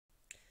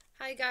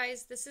Hi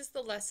guys, this is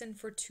the lesson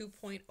for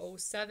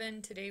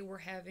 2.07. Today we're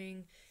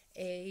having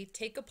a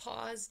take a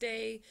pause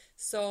day,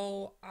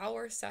 so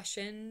our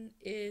session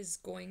is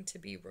going to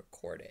be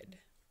recorded.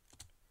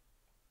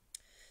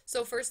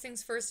 So first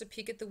things first, a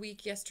peek at the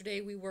week. Yesterday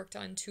we worked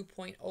on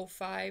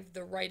 2.05,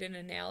 the write an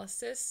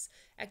analysis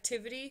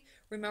activity.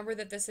 Remember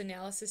that this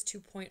analysis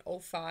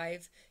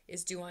 2.05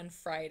 is due on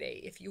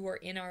Friday. If you were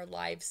in our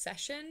live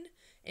session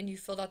and you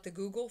filled out the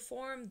Google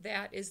form,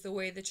 that is the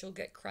way that you'll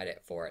get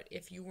credit for it.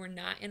 If you were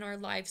not in our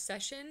live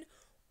session,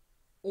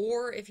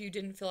 or if you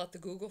didn't fill out the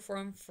Google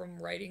form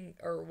from writing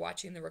or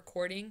watching the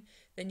recording,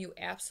 then you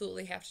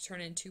absolutely have to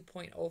turn in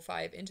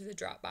 2.05 into the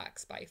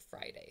Dropbox by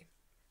Friday.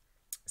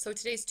 So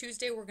today's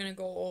Tuesday, we're going to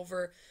go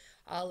over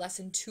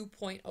lesson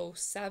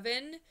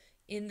 2.07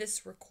 in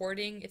this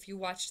recording. If you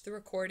watched the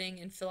recording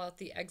and fill out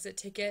the exit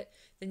ticket,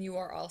 then you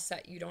are all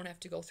set. You don't have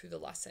to go through the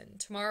lesson.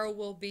 Tomorrow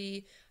will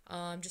be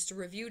just a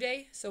review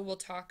day, so we'll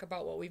talk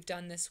about what we've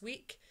done this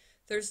week.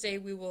 Thursday,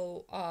 we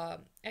will,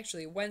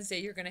 actually,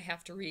 Wednesday, you're going to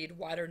have to read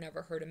Water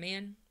Never Hurt a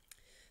Man.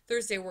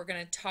 Thursday, we're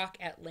going to talk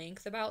at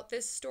length about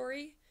this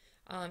story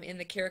in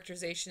the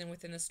characterization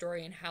within the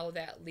story and how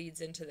that leads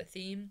into the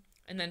theme.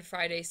 And then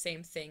Friday,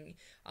 same thing.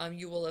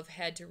 You will have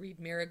had to read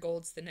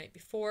Marigolds the night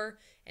before,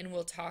 and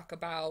we'll talk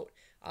about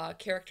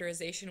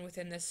characterization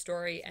within this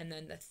story and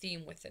then the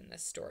theme within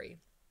this story.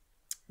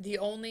 The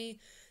only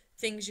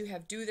things you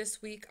have due this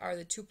week are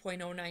the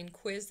 2.09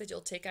 quiz that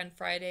you'll take on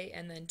Friday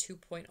and then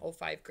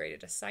 2.05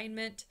 graded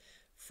assignment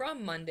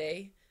from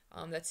Monday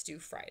that's due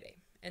Friday.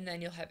 And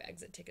then you'll have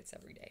exit tickets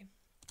every day.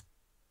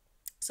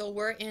 So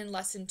we're in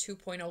lesson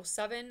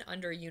 2.07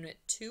 under unit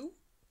 2.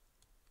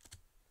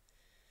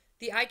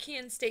 The I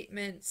can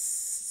statements,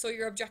 so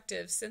your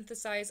objectives: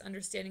 synthesize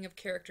understanding of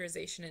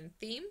characterization and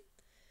theme,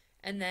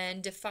 and then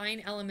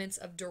define elements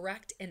of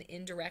direct and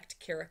indirect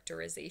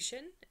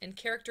characterization. And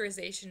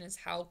characterization is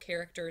how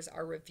characters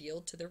are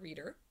revealed to the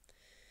reader.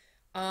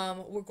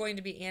 We're going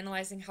to be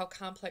analyzing how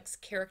complex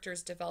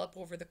characters develop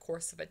over the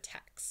course of a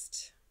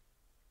text.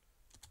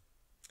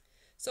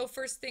 So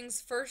first things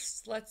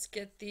first, let's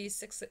get the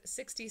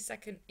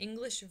 60-second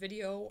English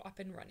video up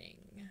and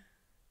running.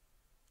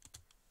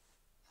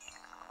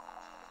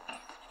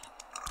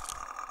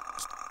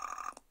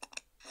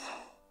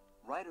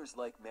 Writers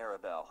like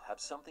Maribel have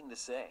something to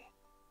say.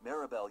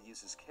 Maribel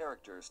uses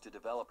characters to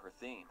develop her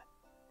theme.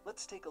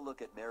 Let's take a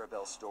look at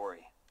Maribel's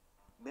story.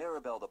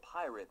 Maribel the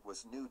pirate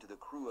was new to the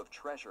crew of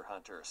treasure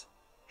hunters.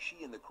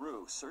 She and the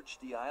crew searched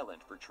the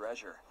island for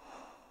treasure.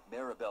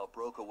 Maribel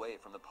broke away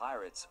from the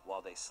pirates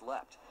while they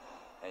slept,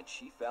 and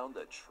she found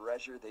the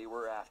treasure they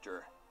were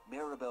after.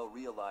 Maribel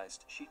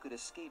realized she could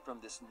escape from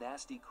this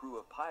nasty crew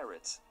of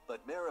pirates,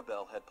 but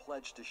Maribel had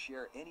pledged to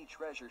share any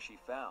treasure she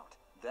found.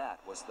 That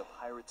was the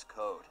pirate's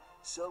code.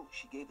 So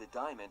she gave the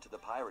diamond to the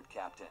pirate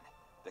captain.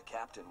 The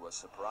captain was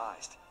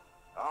surprised.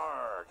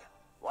 Arg!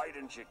 Why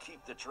didn't you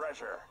keep the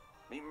treasure?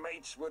 Me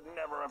mates would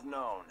never have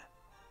known.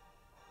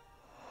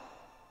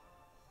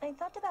 I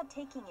thought about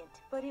taking it,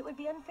 but it would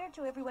be unfair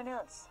to everyone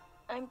else.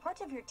 I'm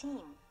part of your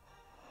team.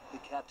 The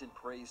captain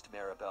praised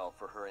Maribel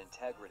for her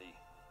integrity.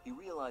 He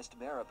realized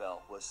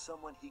Maribel was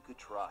someone he could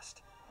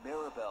trust.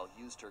 Maribel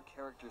used her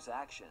character's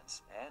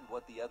actions and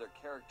what the other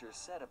characters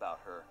said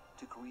about her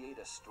to create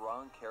a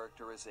strong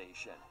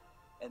characterization.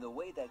 And the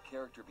way that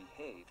character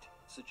behaved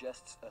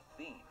suggests a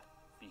theme.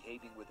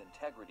 Behaving with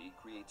integrity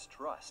creates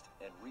trust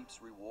and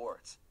reaps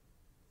rewards.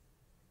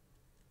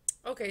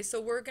 Okay, so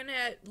we're going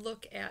to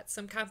look at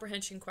some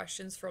comprehension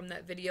questions from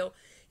that video.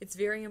 It's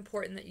very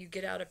important that you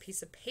get out a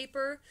piece of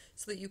paper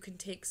so that you can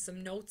take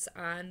some notes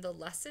on the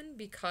lesson,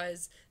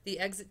 because the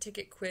exit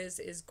ticket quiz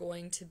is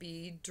going to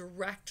be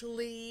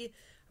directly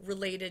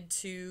related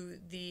to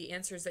the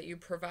answers that you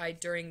provide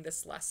during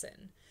this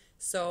lesson.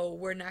 So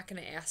we're not going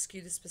to ask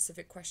you the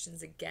specific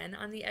questions again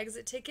on the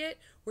exit ticket.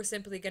 We're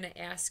simply going to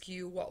ask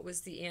you what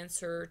was the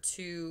answer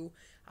to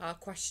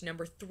question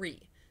number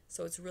 3.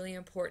 So it's really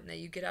important that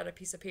you get out a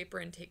piece of paper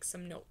and take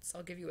some notes.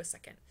 I'll give you a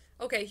second.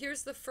 Okay,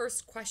 here's the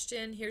first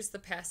question. Here's the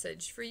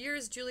passage. For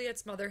years,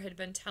 Juliet's mother had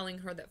been telling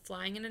her that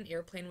flying in an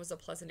airplane was a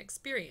pleasant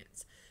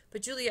experience,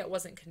 but Juliet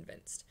wasn't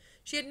convinced.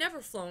 She had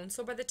never flown,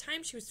 so by the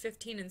time she was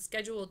 15 and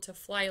scheduled to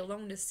fly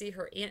alone to see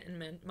her aunt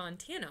in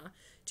Montana,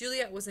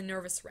 Juliet was a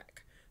nervous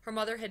wreck. Her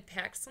mother had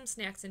packed some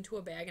snacks into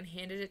a bag and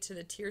handed it to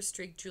the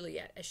tear-streaked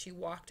Juliet as she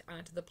walked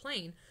onto the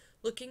plane,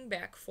 looking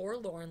back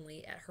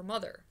forlornly at her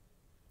mother.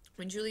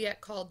 When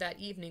Juliet called that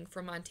evening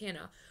from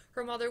Montana,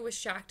 her mother was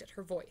shocked at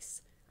her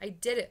voice. "I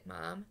did it,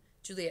 Mom,"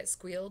 Juliet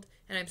squealed,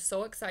 "and I'm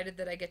so excited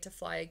that I get to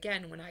fly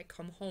again when I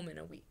come home in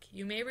a week."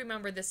 You may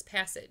remember this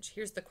passage.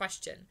 Here's the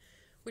question.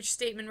 Which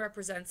statement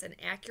represents an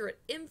accurate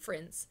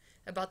inference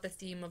about the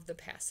theme of the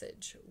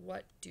passage?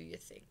 What do you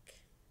think?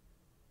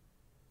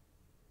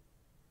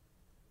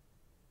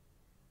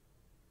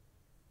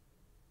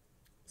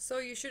 So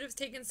you should have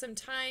taken some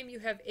time. You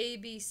have A,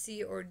 B,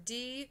 C, or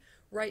D.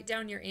 Write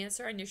down your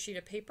answer on your sheet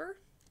of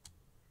paper.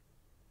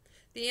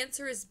 The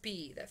answer is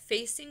B, that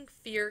facing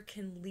fear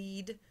can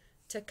lead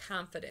to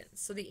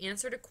confidence. So the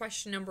answer to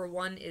question number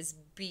 1 is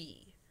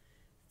B.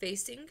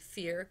 Facing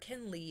fear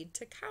can lead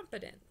to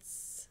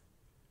competence.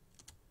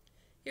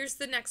 Here's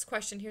the next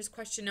question. Here's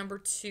question number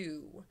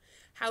 2.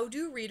 How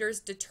do readers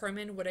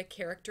determine what a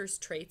character's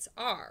traits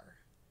are?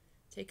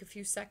 Take a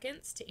few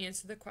seconds to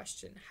answer the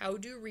question. How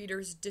do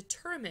readers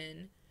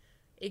determine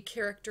a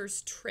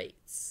character's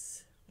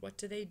traits? What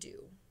do they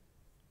do?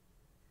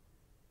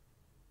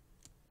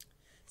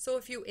 So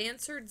if you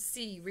answered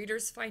C,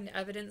 readers find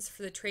evidence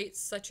for the traits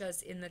such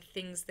as in the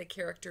things the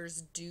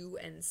characters do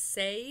and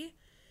say,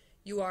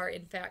 you are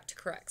in fact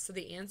correct. So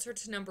the answer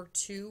to number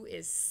 2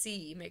 is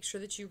C. Make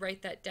sure that you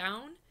write that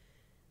down.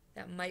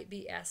 That might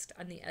be asked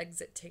on the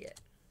exit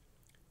ticket.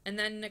 And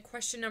then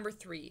question number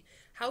 3,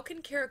 how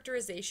can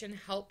characterization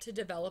help to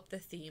develop the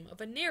theme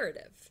of a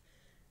narrative?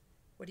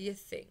 What do you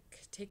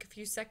think? Take a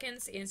few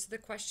seconds, answer the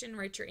question,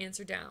 write your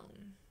answer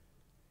down.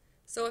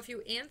 So if you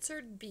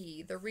answered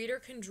B, the reader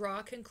can draw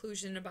a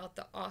conclusion about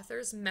the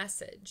author's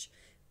message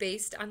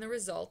based on the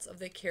results of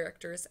the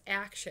character's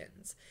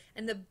actions.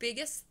 And the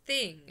biggest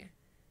thing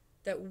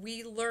that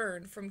we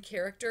learn from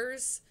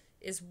characters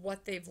is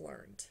what they've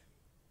learned.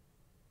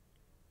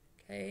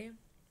 Okay?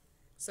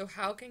 So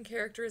how can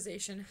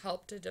characterization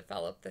help to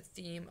develop the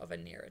theme of a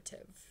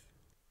narrative?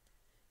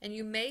 And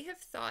you may have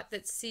thought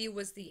that C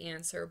was the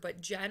answer, but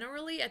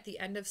generally at the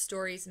end of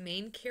stories,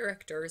 main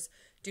characters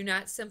do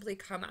not simply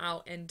come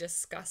out and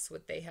discuss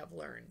what they have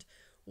learned.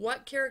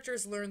 What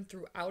characters learn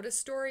throughout a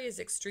story is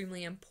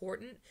extremely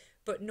important,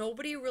 but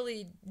nobody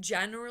really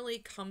generally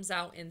comes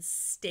out and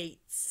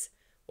states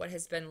what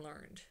has been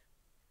learned.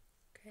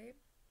 Okay?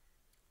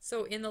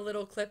 So in the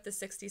little clip, the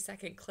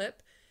 60-second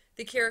clip,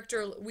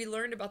 we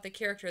learned about the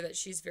character that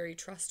she's very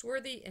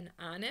trustworthy and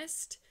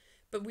honest,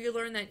 but we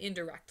learned that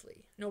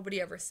indirectly. Nobody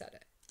ever said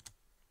it.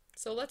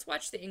 So let's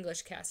watch the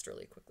English cast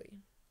really quickly.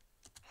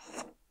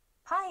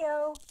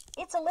 Hi-oh,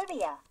 it's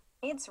Olivia.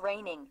 It's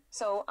raining,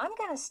 so I'm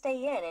gonna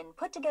stay in and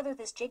put together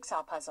this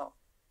jigsaw puzzle.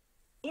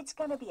 It's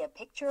gonna be a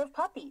picture of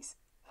puppies.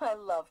 I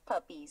love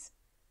puppies.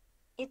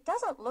 It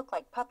doesn't look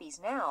like puppies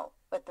now,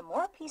 but the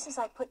more pieces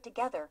I put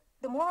together,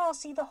 the more I'll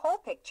see the whole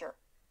picture.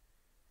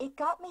 It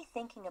got me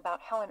thinking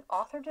about how an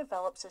author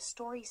develops a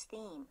story's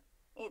theme.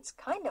 It's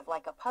kind of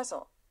like a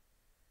puzzle.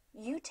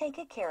 You take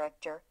a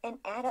character and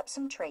add up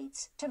some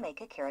traits to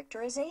make a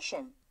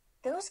characterization.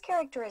 Those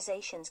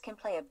characterizations can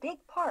play a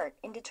big part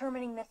in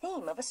determining the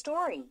theme of a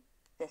story.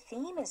 The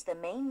theme is the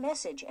main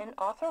message an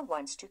author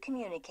wants to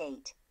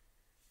communicate.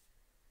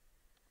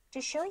 To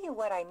show you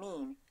what I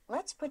mean,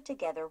 let's put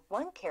together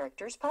one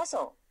character's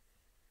puzzle.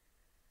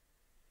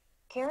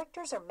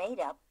 Characters are made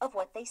up of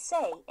what they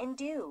say and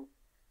do.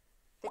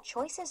 The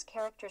choices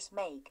characters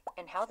make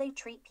and how they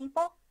treat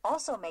people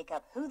also make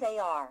up who they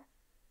are.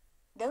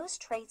 Those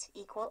traits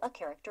equal a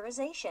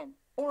characterization,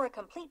 or a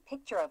complete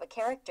picture of a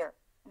character.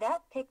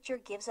 That picture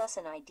gives us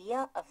an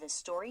idea of the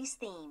story's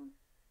theme.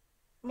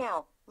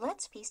 Now,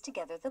 let's piece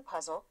together the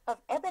puzzle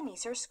of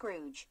Ebenezer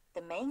Scrooge,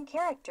 the main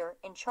character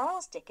in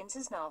Charles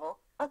Dickens's novel,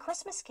 A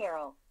Christmas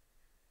Carol.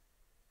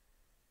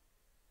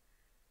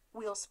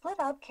 We'll split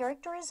up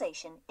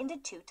characterization into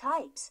 2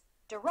 types,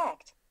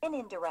 direct and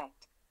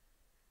indirect.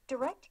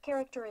 Direct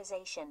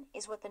characterization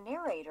is what the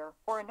narrator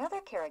or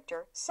another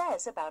character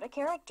says about a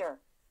character.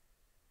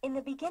 In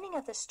the beginning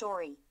of the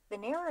story, the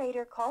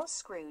narrator calls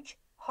Scrooge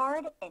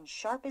hard and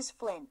sharp as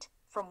flint,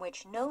 from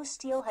which no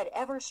steel had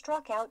ever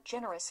struck out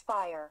generous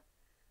fire.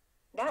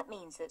 That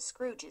means that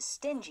Scrooge is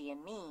stingy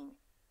and mean.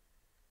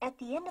 At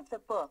the end of the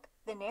book,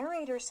 the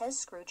narrator says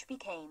Scrooge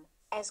became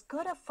as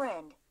good a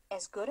friend,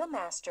 as good a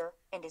master,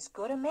 and as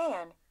good a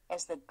man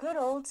as the good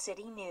old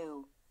city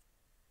knew.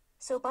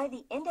 So by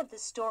the end of the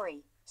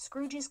story,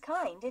 Scrooge is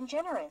kind and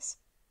generous.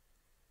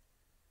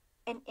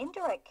 An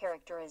indirect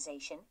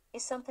characterization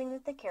is something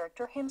that the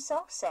character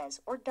himself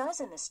says or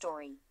does in the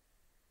story.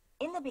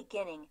 In the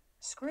beginning,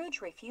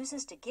 Scrooge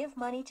refuses to give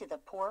money to the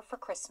poor for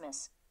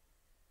Christmas.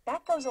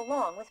 That goes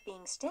along with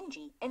being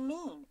stingy and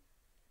mean.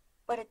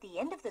 But at the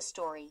end of the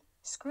story,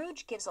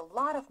 Scrooge gives a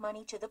lot of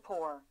money to the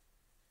poor.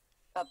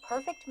 A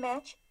perfect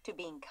match to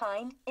being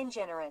kind and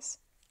generous.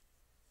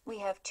 We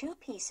have 2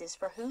 pieces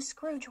for who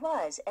Scrooge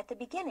was at the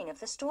beginning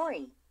of the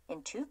story,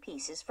 and 2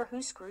 pieces for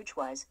who Scrooge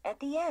was at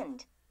the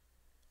end.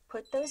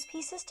 Put those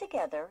pieces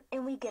together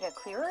and we get a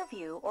clearer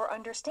view or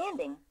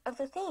understanding of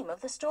the theme of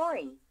the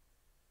story.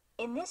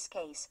 In this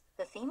case,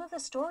 the theme of the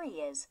story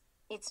is,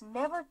 it's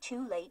never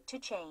too late to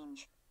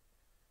change.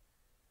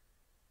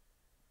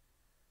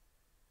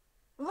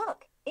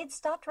 Look, it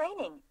stopped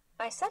raining.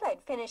 I said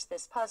I'd finish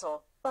this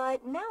puzzle,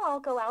 but now I'll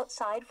go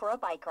outside for a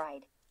bike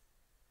ride.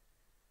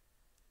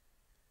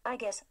 I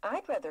guess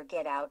I'd rather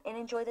get out and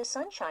enjoy the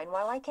sunshine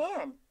while I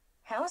can.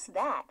 How's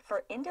that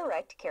for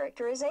indirect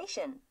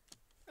characterization?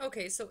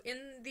 Okay, so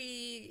in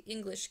the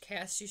English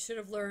cast, you should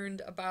have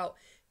learned about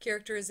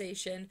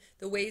characterization,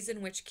 the ways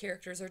in which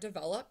characters are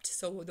developed,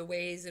 so the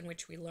ways in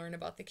which we learn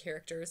about the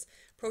characters.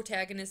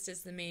 Protagonist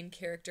is the main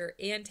character.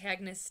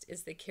 Antagonist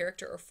is the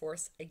character or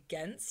force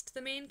against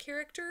the main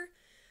character.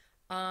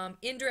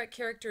 Indirect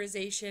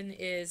characterization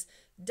is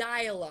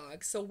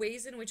dialogue, so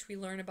ways in which we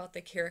learn about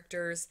the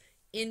characters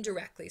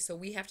indirectly. So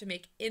we have to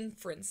make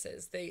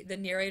inferences. The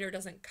narrator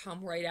doesn't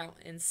come right out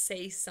and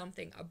say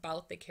something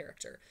about the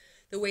character.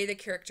 The way the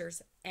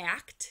characters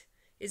act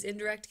is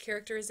indirect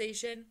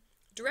characterization.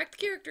 Direct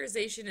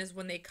characterization is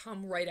when they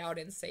come right out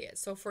and say it.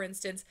 So for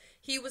instance,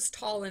 he was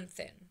tall and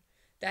thin.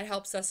 That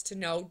helps us to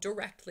know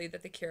directly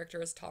that the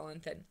character is tall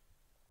and thin.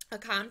 A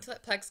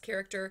complex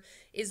character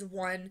is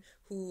one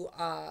who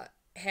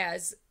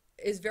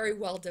is very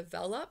well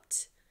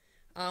developed,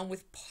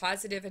 with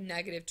positive and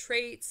negative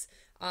traits,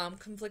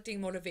 conflicting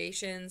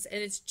motivations,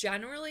 and it's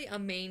generally a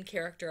main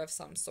character of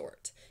some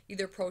sort,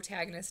 either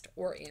protagonist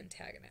or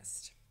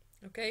antagonist.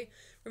 Okay,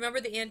 remember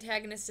the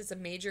antagonist is a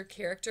major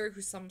character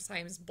who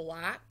sometimes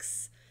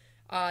blocks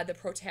the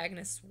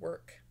protagonist's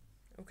work.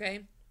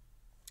 Okay,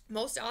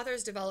 most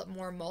authors develop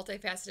more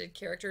multifaceted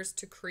characters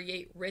to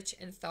create rich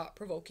and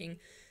thought-provoking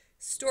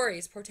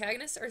stories.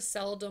 Protagonists are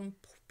seldom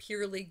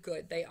purely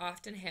good. They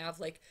often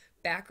have like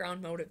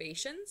background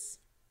motivations.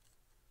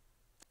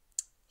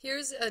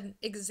 Here's an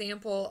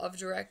example of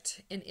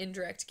direct and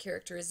indirect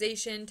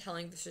characterization,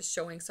 telling this is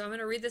showing. So I'm going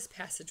to read this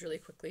passage really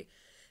quickly.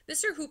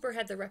 Mr. Hooper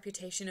had the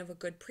reputation of a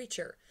good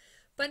preacher,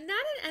 but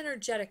not an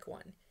energetic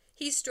one.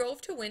 He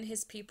strove to win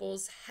his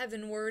peoples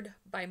heavenward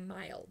by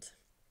mild,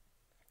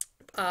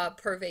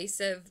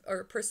 persuasive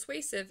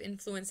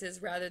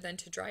influences rather than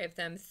to drive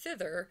them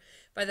thither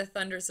by the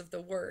thunders of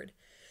the word.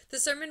 The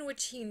sermon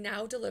which he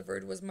now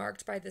delivered was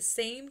marked by the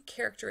same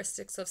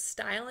characteristics of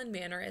style and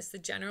manner as the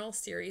general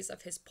series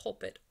of his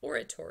pulpit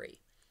oratory.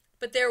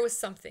 But there was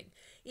something,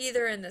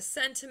 either in the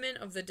sentiment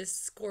of the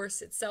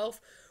discourse itself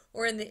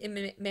or in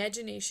the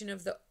imagination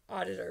of the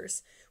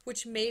auditors,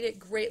 which made it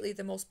greatly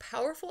the most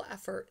powerful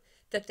effort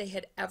that they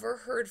had ever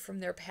heard from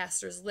their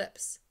pastor's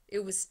lips.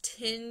 It was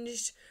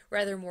tinged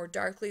rather more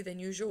darkly than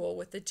usual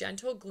with the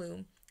gentle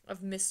gloom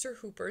of Mr.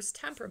 Hooper's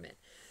temperament.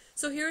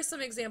 So here are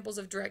some examples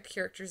of direct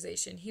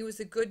characterization. He was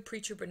a good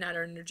preacher but not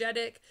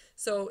energetic.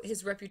 So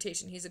his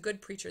reputation, he's a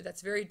good preacher.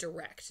 That's very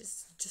direct.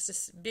 It's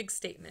just a big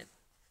statement.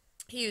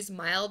 He used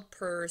mild,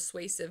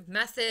 persuasive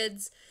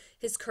methods.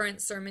 His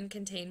current sermon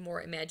contained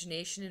more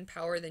imagination and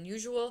power than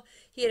usual.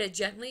 He had a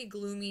gently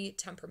gloomy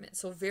temperament.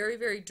 So very,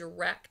 very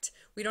direct.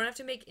 We don't have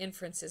to make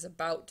inferences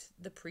about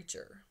the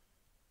preacher.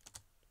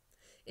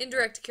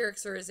 Indirect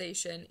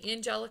characterization.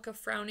 Angelica,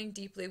 frowning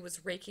deeply,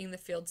 was raking the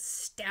field,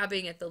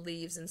 stabbing at the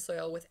leaves and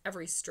soil with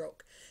every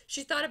stroke.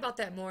 She thought about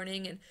that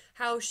morning and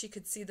how she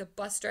could see the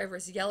bus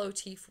driver's yellow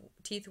teeth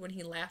when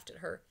he laughed at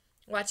her.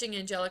 Watching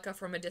Angelica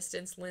from a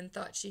distance, Lynn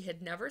thought she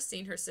had never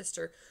seen her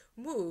sister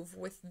move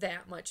with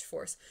that much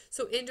force.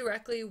 So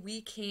indirectly,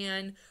 we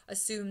can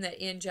assume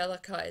that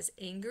Angelica is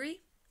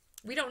angry.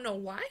 We don't know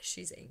why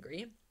she's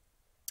angry.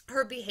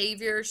 Her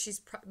behavior,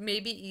 she's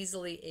maybe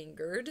easily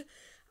angered.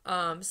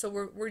 So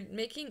we're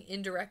making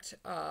indirect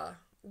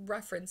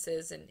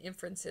references and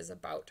inferences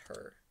about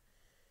her.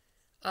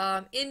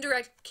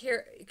 Indirect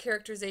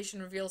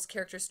characterization reveals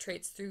characters'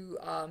 traits through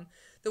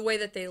the way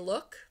that they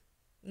look,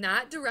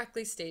 not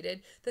directly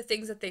stated, the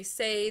things that they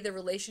say, the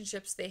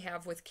relationships they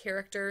have with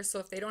characters. So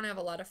if they don't have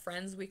a lot of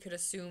friends, we could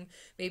assume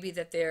maybe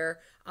that they're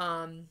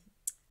an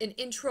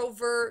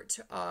introvert.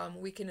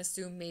 We can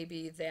assume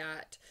maybe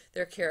that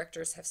their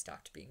characters have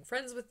stopped being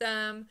friends with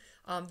them.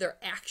 Their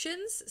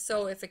actions.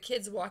 So if a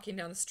kid's walking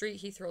down the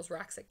street, he throws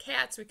rocks at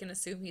cats, we can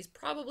assume he's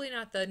probably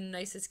not the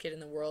nicest kid in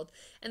the world.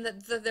 And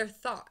that their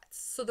thoughts.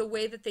 So the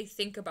way that they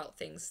think about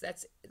things,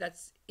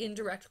 that's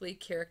indirectly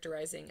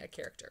characterizing a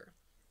character.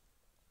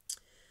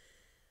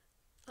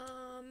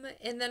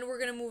 And then we're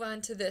going to move on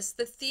to this.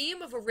 The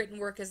theme of a written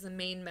work is the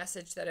main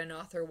message that an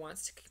author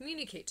wants to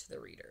communicate to the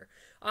reader.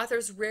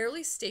 Authors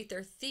rarely state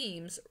their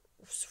themes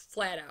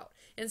flat out.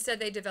 Instead,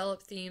 they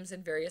develop themes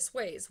in various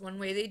ways. One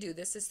way they do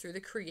this is through the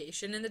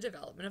creation and the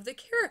development of the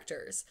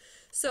characters.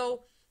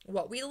 So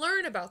what we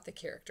learn about the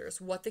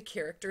characters, what the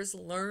characters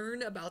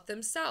learn about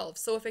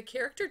themselves. So if a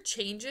character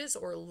changes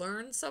or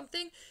learns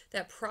something,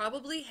 that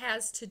probably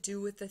has to do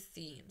with the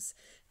themes.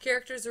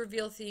 Characters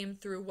reveal theme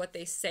through what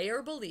they say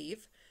or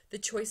believe, the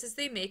choices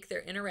they make,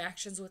 their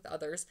interactions with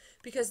others,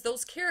 because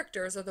those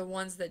characters are the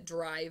ones that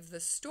drive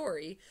the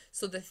story,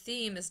 so the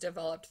theme is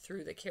developed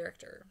through the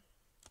character.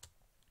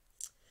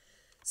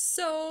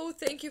 So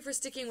thank you for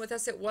sticking with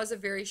us. It was a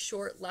very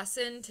short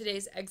lesson.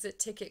 Today's exit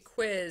ticket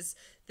quiz.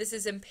 This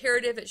is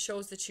imperative. It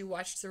shows that you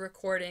watched the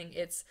recording.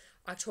 It's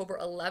October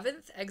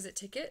 11th exit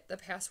ticket. The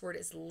password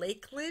is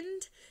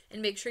Lakeland.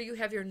 And make sure you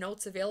have your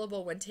notes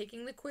available when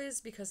taking the quiz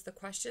because the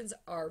questions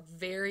are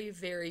very,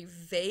 very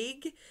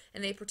vague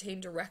and they pertain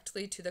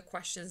directly to the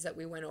questions that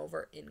we went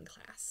over in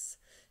class.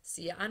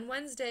 See you on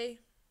Wednesday.